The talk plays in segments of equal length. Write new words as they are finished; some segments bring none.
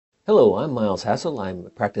Hello, I'm Miles Hassell. I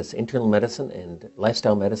practice internal medicine and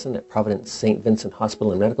lifestyle medicine at Providence St. Vincent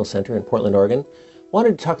Hospital and Medical Center in Portland, Oregon.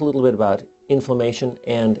 Wanted to talk a little bit about inflammation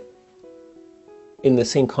and, in the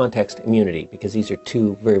same context, immunity, because these are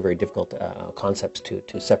two very, very difficult concepts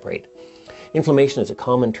to separate. Inflammation is a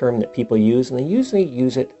common term that people use, and they usually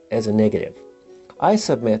use it as a negative. I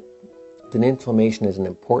submit that inflammation is an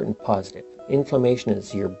important positive. Inflammation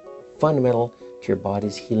is fundamental to your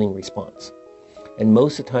body's healing response. And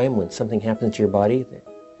most of the time when something happens to your body,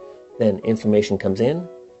 then inflammation comes in,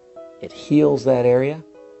 it heals that area,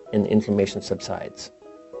 and the inflammation subsides.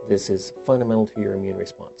 This is fundamental to your immune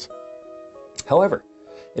response. However,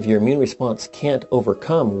 if your immune response can't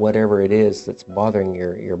overcome whatever it is that's bothering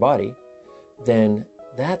your body, then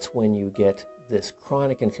that's when you get this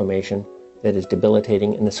chronic inflammation that is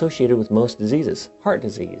debilitating and associated with most diseases. Heart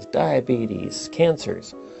disease, diabetes,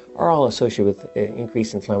 cancers are all associated with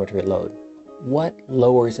increased inflammatory load. What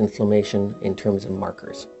lowers inflammation in terms of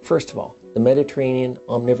markers? First of all, the Mediterranean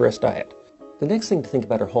omnivorous diet. The next thing to think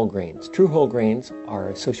about are whole grains. True whole grains are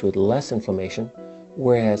associated with less inflammation,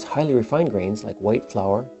 whereas highly refined grains like white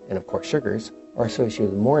flour and of course sugars are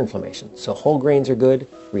associated with more inflammation. So whole grains are good,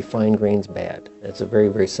 refined grains bad. That's a very,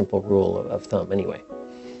 very simple rule of thumb anyway.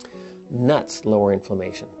 Nuts lower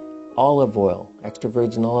inflammation. Olive oil, extra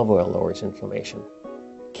virgin olive oil lowers inflammation.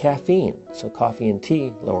 Caffeine, so coffee and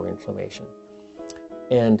tea, lower inflammation.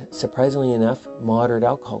 And surprisingly enough, moderate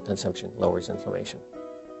alcohol consumption lowers inflammation.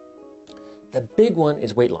 The big one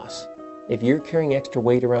is weight loss. If you're carrying extra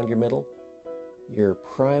weight around your middle, your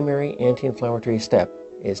primary anti-inflammatory step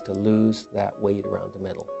is to lose that weight around the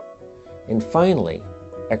middle. And finally,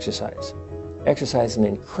 exercise. Exercise is an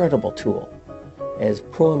incredible tool. As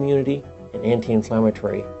pro-immunity and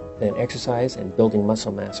anti-inflammatory, then exercise and building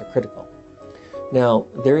muscle mass are critical. Now,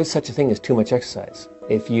 there is such a thing as too much exercise.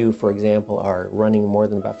 If you, for example, are running more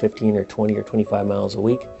than about 15 or 20 or 25 miles a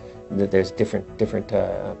week, there's different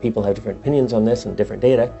people have different opinions on this and different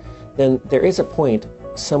data, then there is a point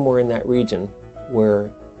somewhere in that region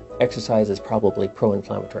where exercise is probably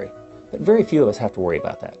pro-inflammatory. But very few of us have to worry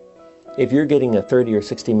about that. If you're getting a 30 or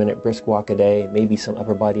 60-minute brisk walk a day, maybe some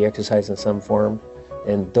upper body exercise in some form,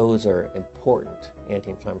 and those are important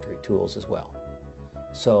anti-inflammatory tools as well.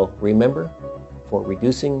 So remember, for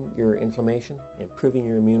reducing your inflammation, improving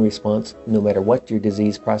your immune response, no matter what your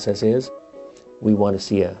disease process is, we want to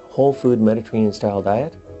see a whole food Mediterranean style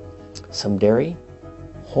diet, some dairy,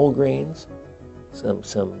 whole grains, some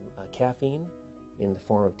caffeine in the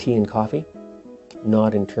form of tea and coffee,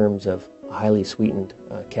 not in terms of highly sweetened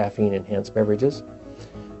caffeine enhanced beverages,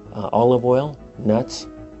 olive oil, nuts,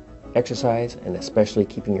 exercise, and especially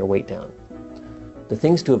keeping your weight down. The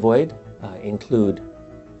things to avoid include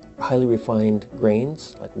highly refined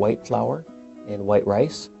grains like white flour and white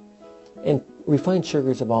rice, and refined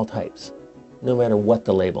sugars of all types, no matter what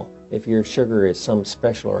the label. If your sugar is some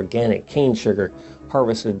special organic cane sugar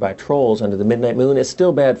harvested by trolls under the midnight moon, it's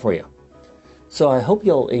still bad for you. So I hope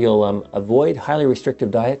you'll avoid highly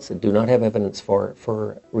restrictive diets that do not have evidence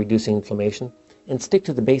for reducing inflammation, and stick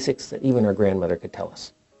to the basics that even our grandmother could tell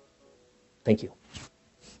us. Thank you.